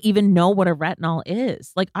that they even know what a retinol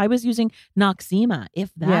is. Like I was using Noxzema,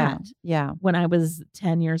 if that, when I was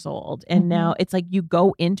 10 years old. And now it's like you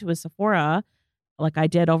go into a Sephora, like I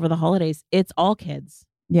did over the holidays, it's all kids.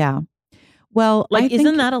 Yeah. Well, like,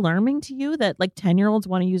 isn't that alarming to you that like 10-year-olds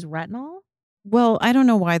want to use retinol? Well, I don't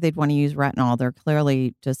know why they'd want to use retinol. They're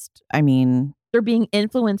clearly just, they're being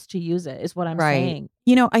influenced to use it is what I'm saying.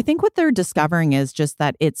 I think what they're discovering is just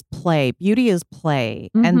that it's play. Beauty is play.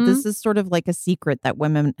 And this is sort of like a secret that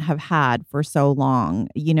women have had for so long.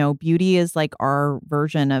 Beauty is like our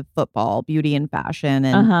version of football, beauty and fashion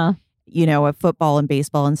and, of football and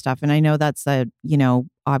baseball and stuff. And I know that's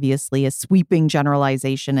obviously a sweeping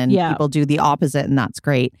generalization and people do the opposite and that's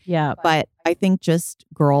great. Yeah. But I think just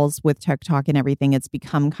girls with TikTok and everything, it's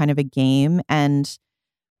become kind of a game. And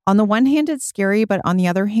on the one hand, it's scary, but on the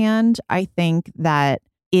other hand, I think that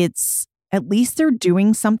it's at least they're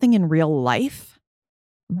doing something in real life.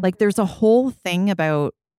 Like there's a whole thing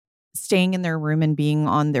about staying in their room and being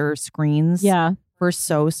on their screens for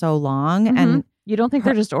so long. And you don't think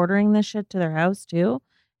they're just ordering this shit to their house too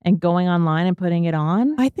and going online and putting it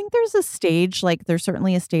on? I think there's a stage, like there's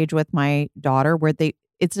certainly a stage with my daughter where they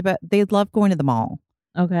love going to the mall.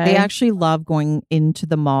 Okay. They actually love going into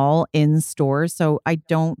the mall in stores. So I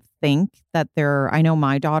don't think that I know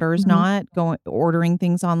my daughter's not ordering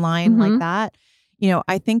things online like that.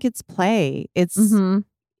 I think it's play.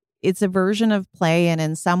 It's a version of play. And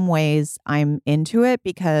in some ways I'm into it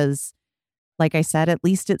because like I said, at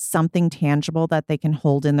least it's something tangible that they can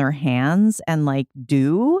hold in their hands and like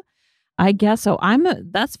do. I guess so.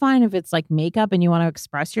 That's fine if it's like makeup and you want to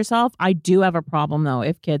express yourself. I do have a problem though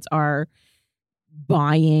if kids are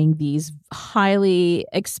buying these highly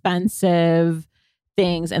expensive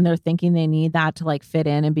things and they're thinking they need that to like fit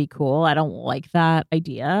in and be cool. I don't like that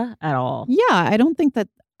idea at all. Yeah, I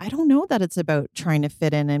don't know that it's about trying to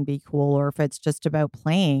fit in and be cool or if it's just about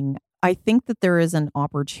playing. I think that there is an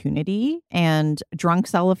opportunity and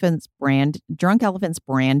Drunk Elephant's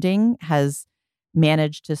branding has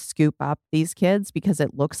managed to scoop up these kids because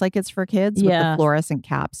it looks like it's for kids with the fluorescent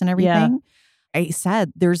caps and everything. I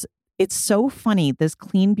said it's so funny, this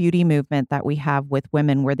clean beauty movement that we have with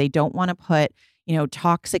women where they don't want to put,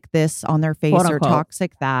 toxic this on their face or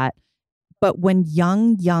toxic that. But when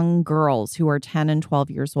young girls who are 10 and 12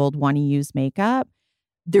 years old want to use makeup,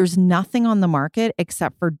 there's nothing on the market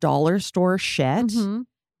except for dollar store shit.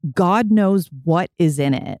 God knows what is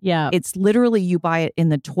in it. Yeah. It's literally you buy it in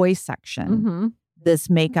the toy section, this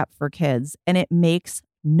makeup for kids, and it makes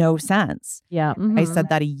no sense. Yeah. I said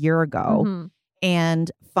that a year ago.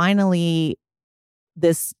 And finally,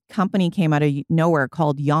 this company came out of nowhere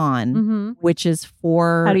called Yawn, which is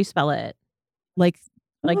for... How do you spell it? Like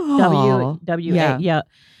W-W-A. Yeah.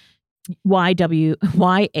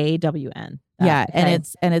 Y-A-W-N. Yeah. Okay.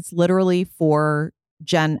 And it's literally for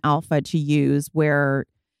Gen Alpha to use where,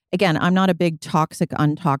 again, I'm not a big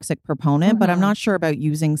untoxic proponent, but I'm not sure about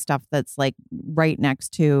using stuff that's like right next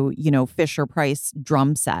to, Fisher Price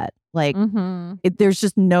drum set. Like there's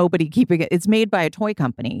just nobody keeping it. It's made by a toy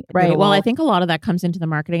company. Right. Well, I think a lot of that comes into the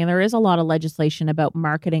marketing and there is a lot of legislation about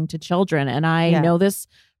marketing to children. And I know this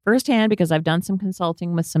firsthand because I've done some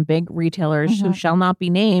consulting with some big retailers who shall not be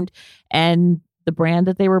named. And the brand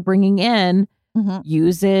that they were bringing in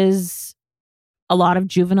uses a lot of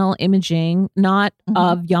juvenile imaging, not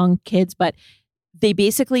of young kids, but they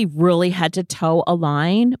basically really had to toe a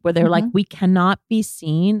line where they're like, we cannot be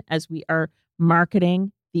seen as we are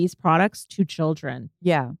marketing these products to children.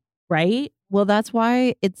 Yeah. Right. Well, that's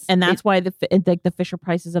why that's why the Fisher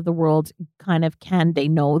Prices of the world kind of they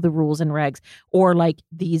know the rules and regs or like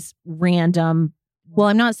these random. Well,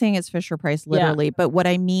 I'm not saying it's Fisher Price literally, but what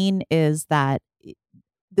I mean is that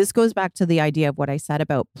this goes back to the idea of what I said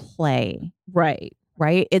about play. Right.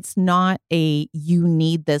 Right. It's not you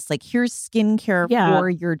need this, like, here's skincare for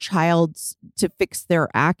your child to fix their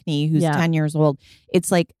acne who's 10 years old.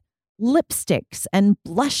 It's like lipsticks and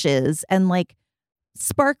blushes and like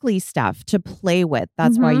sparkly stuff to play with.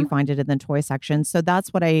 That's why you find it in the toy section. So that's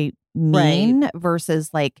what I mean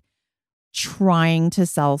versus like trying to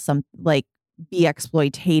sell some, like be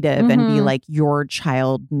exploitative and be like, your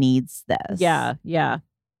child needs this. Yeah. Yeah.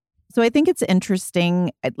 So I think it's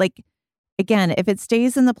interesting. Like, again, if it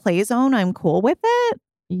stays in the play zone, I'm cool with it.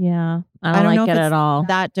 Yeah. I don't know like if it it's at all.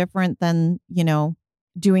 that different than,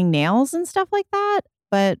 doing nails and stuff like that.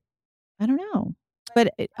 But I don't know.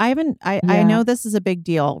 But I know this is a big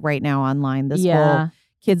deal right now online. This whole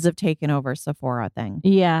kids have taken over Sephora thing.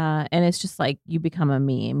 Yeah. And it's just like you become a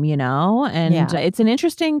meme, and it's an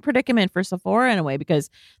interesting predicament for Sephora in a way because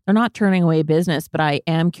they're not turning away business. But I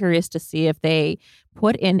am curious to see if they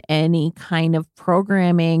put in any kind of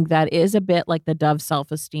programming that is a bit like the Dove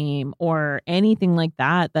self-esteem or anything like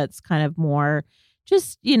that. That's kind of more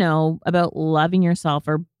just, about loving yourself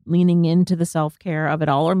or leaning into the self-care of it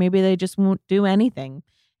all. Or maybe they just won't do anything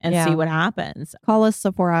and see what happens. Call us,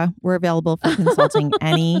 Sephora. We're available for consulting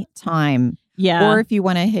anytime. Yeah. Or if you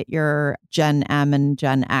want to hit your Gen M and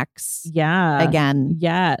Gen X again,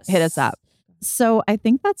 hit us up. So I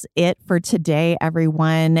think that's it for today,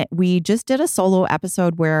 everyone. We just did a solo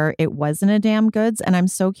episode where it wasn't a damn goods, and I'm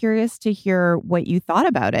so curious to hear what you thought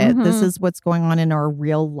about it. This is what's going on in our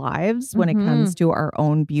real lives when it comes to our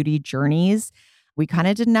own beauty journeys. We kind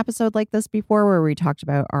of did an episode like this before where we talked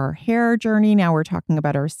about our hair journey. Now we're talking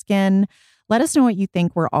about our skin. Let us know what you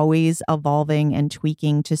think. We're always evolving and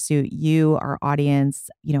tweaking to suit you, our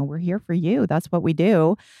audience. We're here for you. That's what we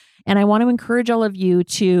do. And I want to encourage all of you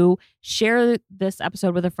to share this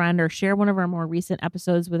episode with a friend or share one of our more recent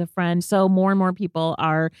episodes with a friend. So more and more people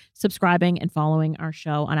are subscribing and following our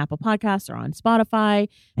show on Apple Podcasts or on Spotify.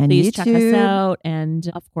 And please YouTube. Check us out.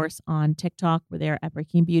 And of course, on TikTok, we're there at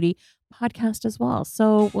Breaking Beauty Podcast as well.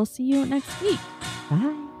 So we'll see you next week.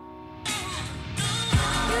 Bye.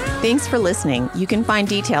 Thanks for listening. You can find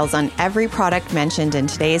details on every product mentioned in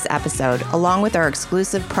today's episode, along with our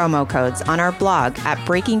exclusive promo codes on our blog at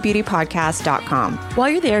breakingbeautypodcast.com.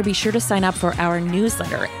 While you're there, be sure to sign up for our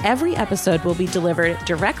newsletter. Every episode will be delivered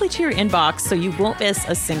directly to your inbox, so you won't miss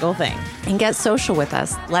a single thing. And get social with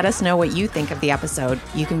us. Let us know what you think of the episode.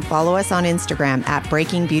 You can follow us on Instagram at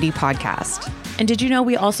Breaking Beauty Podcast. And did you know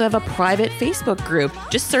we also have a private Facebook group?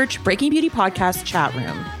 Just search Breaking Beauty Podcast Chat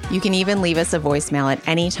Room. You can even leave us a voicemail at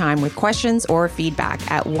any time with questions or feedback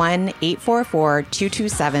at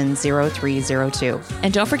 1-844-227-0302.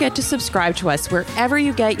 And don't forget to subscribe to us wherever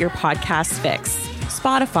you get your podcast fix.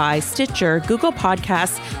 Spotify, Stitcher, Google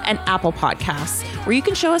Podcasts, and Apple Podcasts, where you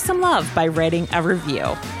can show us some love by writing a review.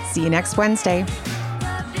 See you next Wednesday.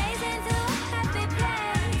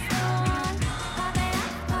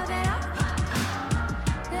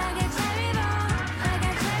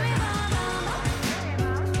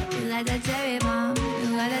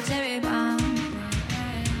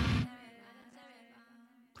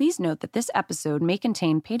 Please note that this episode may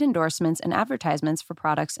contain paid endorsements and advertisements for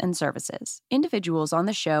products and services. Individuals on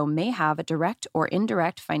the show may have a direct or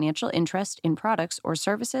indirect financial interest in products or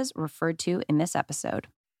services referred to in this episode.